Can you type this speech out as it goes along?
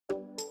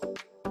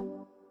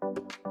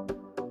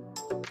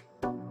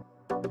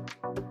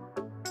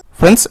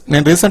Friends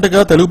నేను recent గా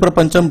తెలుగు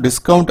ప్రపంచం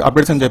డిస్కౌంట్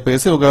అప్డేట్స్ అని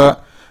చెప్పేసి ఒక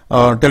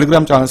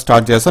టెలిగ్రామ్ ఛానల్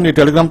స్టార్ట్ చేశాను. ఈ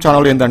టెలిగ్రామ్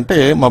ఛానల్ ఏంటంటే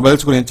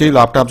మొబైల్స్ గురించి,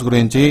 ల్యాప్టాప్స్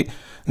గురించి,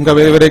 ఇంకా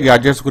వేరే వేరే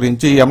గ్యాడ్జెట్స్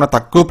గురించి ఏమైనా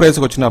తక్కువ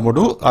ప్రైస్కి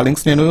వచ్చినప్పుడు ఆ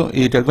లింక్స్ నేను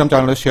ఈ టెలిగ్రామ్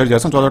ఛానల్లో షేర్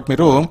చేస్తాను. సో దట్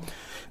మీరు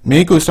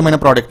మీకు ఇష్టమైన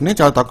ప్రోడక్ట్ని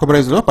చాలా తక్కువ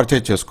ప్రైస్లో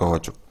పర్చేజ్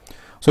చేసుకోవచ్చు.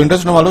 సో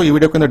ఇంట్రెస్ట్ ఉన్న వాళ్ళు ఈ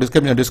వీడియో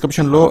కింద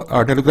డిస్క్రిప్షన్లో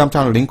టెలిగ్రామ్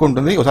ఛానల్ లింక్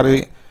ఉంటుంది, ఒకసారి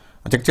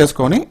చెక్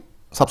చేసుకొని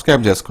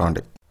సబ్స్క్రైబ్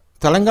చేసుకోండి.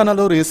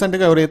 తెలంగాణలో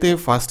రీసెంట్గా ఎవరైతే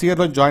ఫస్ట్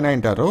ఇయర్లో జాయిన్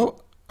అయింటారో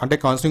అంటే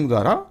కౌన్సిలింగ్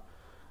ద్వారా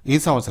ఈ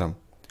సంవత్సరం,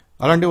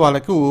 అలాంటి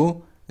వాళ్ళకు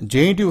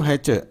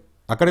JNTUH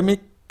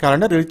అకాడమిక్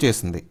క్యాలెండర్ రిలీజ్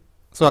చేసింది.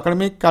 సో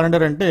అకాడమిక్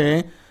క్యాలెండర్ అంటే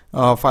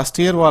ఫస్ట్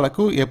ఇయర్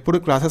వాళ్ళకు ఎప్పుడు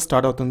క్లాసెస్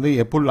స్టార్ట్ అవుతుంది,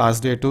 ఎప్పుడు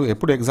లాస్ట్ డేటు,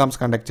 ఎప్పుడు ఎగ్జామ్స్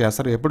కండక్ట్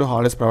చేస్తారు, ఎప్పుడు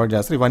హాలిడేస్ ప్రొవైడ్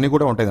చేస్తారు, ఇవన్నీ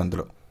కూడా ఉంటాయి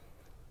అందులో.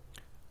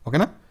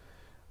 ఓకేనా?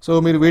 సో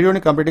మీరు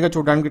వీడియోని కంప్లీట్గా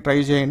చూడడానికి ట్రై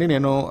చేయండి.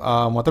 నేను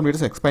మొత్తం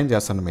డీటెయిల్స్ ఎక్స్ప్లెయిన్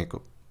చేస్తాను మీకు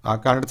ఆ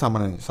క్యాలెండర్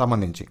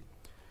సంబంధించి.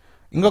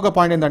 ఇంకొక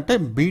పాయింట్ ఏంటంటే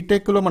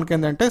బీటెక్లో మనకి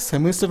ఏంటంటే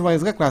సెమిస్టర్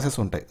వైజ్గా క్లాసెస్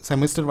ఉంటాయి.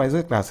 సెమిస్టర్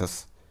వైజ్గా క్లాసెస్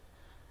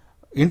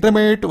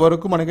ఇంటర్మీడియట్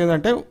వరకు మనకి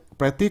ఏంటంటే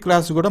ప్రతి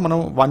క్లాస్ కూడా మనం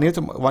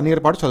వన్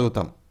ఇయర్ పాటు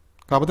చదువుతాం.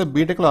 కాకపోతే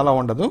బీటెక్లో అలా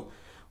ఉండదు,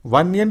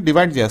 1 ఇయర్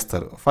డివైడ్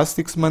చేస్తారు. ఫస్ట్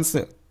 6 months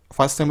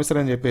ఫస్ట్ సెమిస్టర్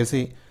అని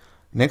చెప్పేసి,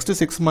 నెక్స్ట్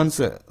 6 months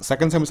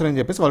సెకండ్ సెమిస్టర్ అని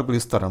చెప్పేసి వాళ్ళు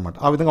పిలుస్తారు అనమాట.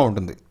 ఆ విధంగా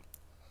ఉంటుంది.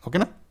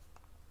 ఓకేనా?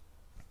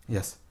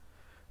 ఎస్,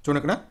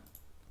 చూడండి ఇక్కడ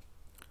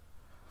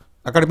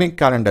academic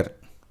calendar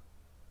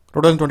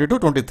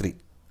 2022-23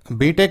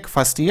 BTech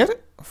first year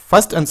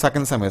first and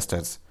second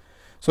semesters.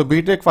 So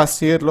BTech first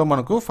ఇయర్లో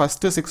మనకు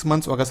ఫస్ట్ 6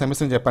 months ఒక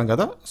సెమిస్టర్ అని చెప్పాను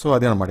కదా, సో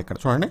అదే అనమాట. ఇక్కడ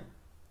చూడండి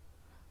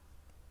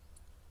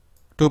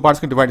 2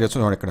 partsకి డివైడ్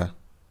చేస్తున్నాం.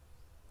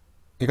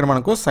 ఇక్కడ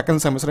మనకు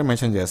సెకండ్ సెమిస్టర్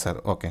మెన్షన్ చేశారు.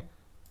 Okay,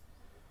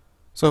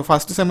 so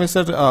first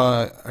semester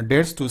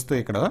dates చూస్తే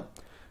ఇక్కడ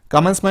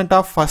commencement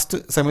of first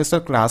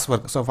semester class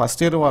work. So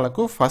first year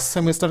వాళ్ళకు ఫస్ట్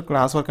సెమిస్టర్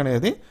క్లాస్ వర్క్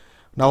అనేది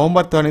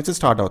November 3rd నుంచి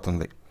స్టార్ట్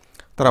అవుతుంది.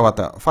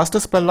 తర్వాత first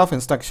spell of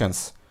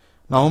instructions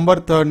November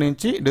 3rd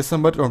నుంచి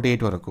December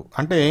 28 వరకు.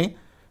 అంటే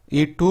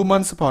ఈ 2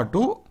 months పాటు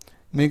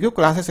మీకు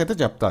క్లాసెస్ అయితే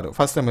చెప్తారు.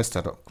 ఫస్ట్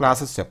సెమిస్టర్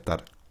క్లాసెస్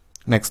చెప్తారు.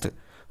 Next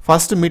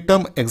first mid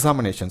term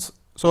examinations.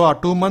 So ఆ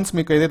 2 months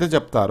మీకు ఏదైతే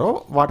చెప్తారో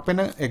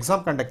వాటిపైన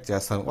ఎగ్జామ్ కండక్ట్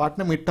చేస్తారు.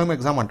 వాటిని మిడ్ టర్మ్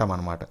ఎగ్జామ్ అంటాం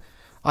అనమాట.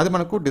 అది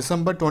మనకు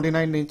December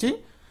 29 నుంచి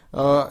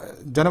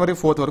January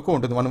 4th వరకు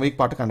ఉంటుంది. 1 week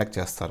పాటు కండక్ట్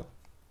చేస్తారు.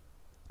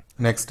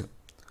 Next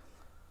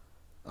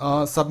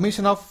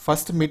submission of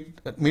first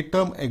mid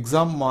term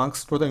exam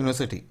marks to the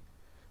university.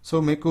 So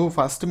మీకు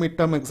ఫస్ట్ మిడ్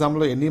టర్మ్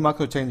ఎగ్జామ్లో ఎన్ని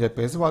మార్క్స్ వచ్చాయని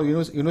చెప్పేసి వాళ్ళు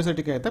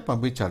యూనివర్సిటీకి అయితే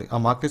పంపించాలి, ఆ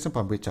మార్క్ లిస్ట్ని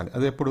పంపించాలి.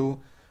 అది ఎప్పుడు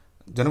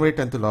January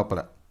 10th లోపల.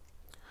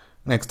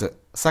 Next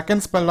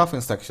second spell of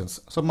instructions.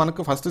 So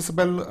మనకు ఫస్ట్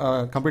స్పెల్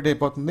కంప్లీట్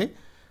అయిపోతుంది,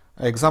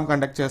 ఎగ్జామ్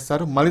కండక్ట్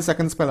చేస్తారు. మళ్ళీ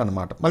సెకండ్ స్పెల్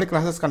అనమాట, మళ్ళీ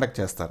క్లాసెస్ కండక్ట్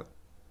చేస్తారు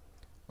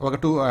ఒక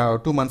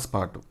 2 months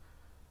పాటు,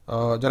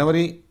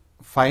 January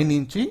 5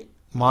 నుంచి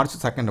March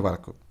 2nd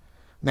వరకు.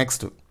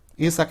 నెక్స్ట్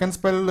ఈ సెకండ్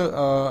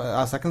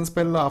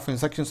స్పెల్ ఆఫ్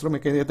ఇన్స్ట్రక్షన్స్లో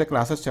మీకు ఏదైతే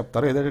క్లాసెస్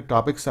చెప్తారో, ఏదైతే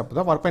టాపిక్స్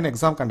చెప్తారో వాటిపైన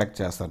ఎగ్జామ్ కండక్ట్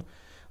చేస్తారు.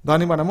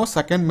 దాన్ని మనము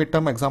సెకండ్ మిడ్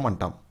టర్మ్ ఎగ్జామ్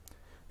అంటాం.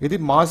 ఇది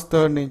March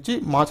 3rd నుంచి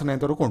March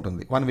 9th వరకు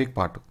ఉంటుంది, 1 week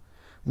పాటు.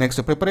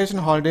 Next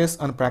preparation holidays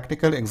and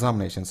practical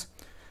examinations.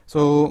 So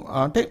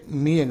అంటే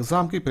మీ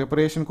ఎగ్జామ్కి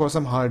ప్రిపరేషన్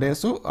కోసం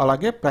హాలిడేస్,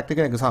 అలాగే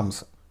ప్రాక్టికల్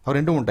ఎగ్జామ్స్ అవి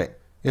రెండు ఉంటాయి.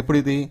 ఎప్పుడు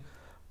ఇది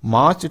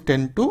March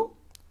 10 to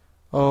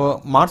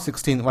March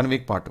 16, 1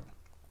 week పాటు.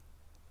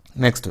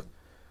 Next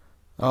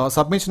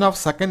submission of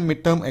second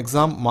mid term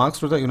exam marks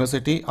to the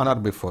university on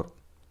are before.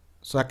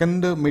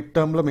 Second mid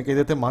టర్మ్లో మీకు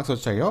ఏదైతే మార్క్స్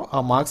వచ్చాయో ఆ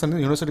మార్క్స్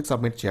అనేది యూనివర్సిటీకి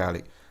సబ్మిట్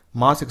చేయాలి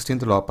March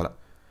 16th లోపల.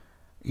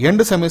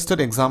 End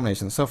semester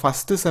examination. So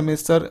first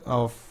semester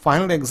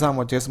final exam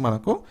వచ్చేసి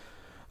మనకు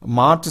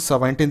March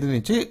 17th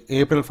నుంచి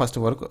April 1st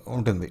వరకు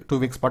ఉంటుంది, 2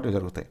 weeks పాటు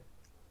జరుగుతాయి.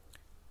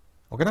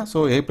 ఓకేనా?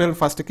 సో April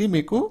 1st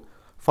మీకు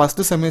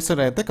ఫస్ట్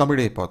సెమిస్టర్ అయితే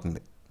కంప్లీట్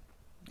అయిపోతుంది.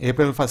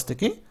 April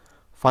 1st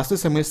ఫస్ట్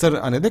సెమిస్టర్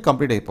అనేది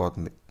కంప్లీట్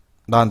అయిపోతుంది.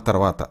 దాని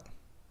తర్వాత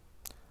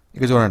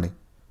ఇక చూడండి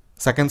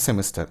second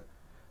semester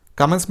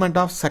commencement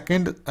of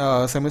second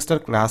semester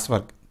class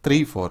work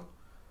 3-4.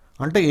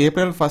 అంటే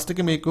April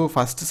 1st మీకు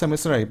ఫస్ట్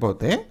సెమిస్టర్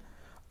అయిపోతే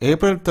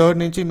April 3rd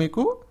నుంచి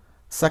మీకు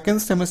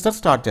సెకండ్ సెమిస్టర్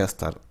స్టార్ట్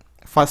చేస్తారు.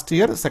 ఫస్ట్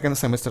ఇయర్ సెకండ్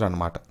సెమిస్టర్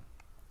అనమాట.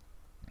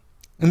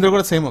 ఇందులో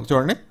కూడా సేమ్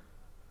చూడండి,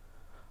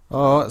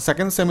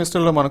 సెకండ్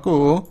సెమిస్టర్లో మనకు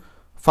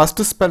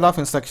ఫస్ట్ స్పెల్ ఆఫ్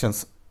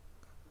ఇన్స్ట్రక్షన్స్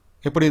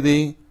ఇప్పుడు ఇది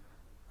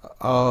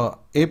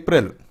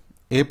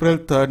April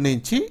 3rd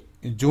నుంచి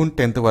June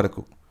 10th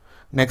వరకు.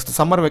 Next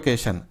summer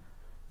vacation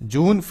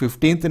June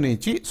 15th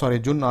నుంచి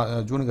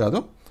జూన్ కాదు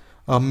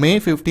May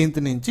 15th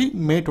నుంచి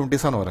May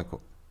 27 వరకు.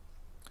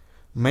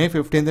 May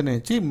 15th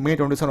నుంచి May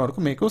 27 వరకు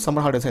మీకు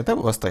సమ్మర్ హాలిడేస్ అయితే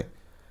వస్తాయి.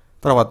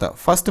 తర్వాత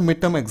first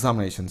mid term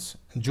examinations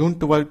June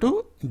 12 to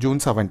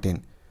June 17.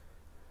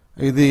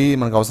 ఇది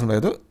మనకు అవసరం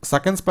లేదు.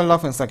 Second spell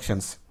of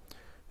instructions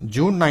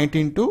June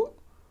 19 to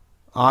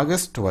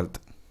August 12th.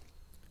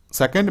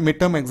 Second mid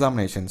term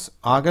examinations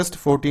August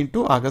 14 to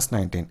August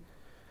 19.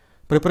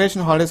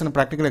 Preparation holidays and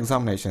practical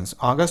examinations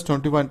August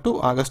 21 to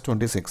August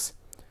 26.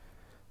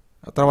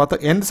 తర్వాత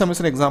end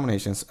semester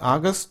examinations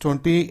August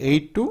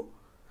 28 to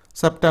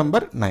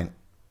September 9.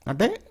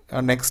 అంటే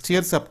next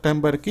year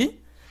సెప్టెంబర్కి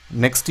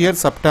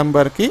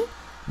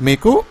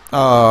మీకు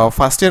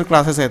first year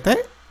classes అయితే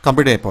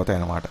complete అయిపోతాయి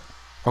అన్నమాట.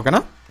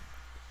 ఓకేనా?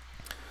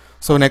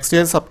 So next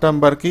year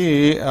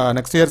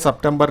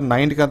September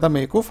 9కి అంతా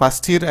మీకు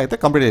ఫస్ట్ ఇయర్ అయితే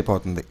కంప్లీట్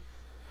అయిపోతుంది.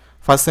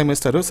 ఫస్ట్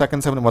సెమిస్టర్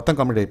సెకండ్ సెమిస్టర్ మొత్తం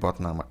కంప్లీట్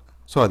అయిపోతుంది అన్నమాట.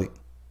 సో అది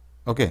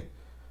ఓకే.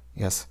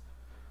 ఎస్.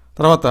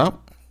 తర్వాత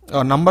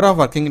number of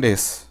working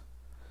days,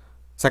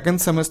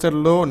 second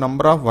సెమిస్టర్లో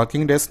నంబర్ ఆఫ్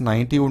వర్కింగ్ డేస్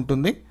 90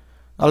 ఉంటుంది.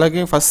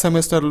 అలాగే ఫస్ట్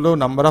సెమిస్టర్లో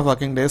నంబర్ ఆఫ్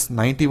వర్కింగ్ డేస్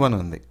 91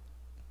 ఉంది.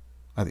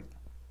 అది.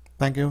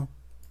 Thank you.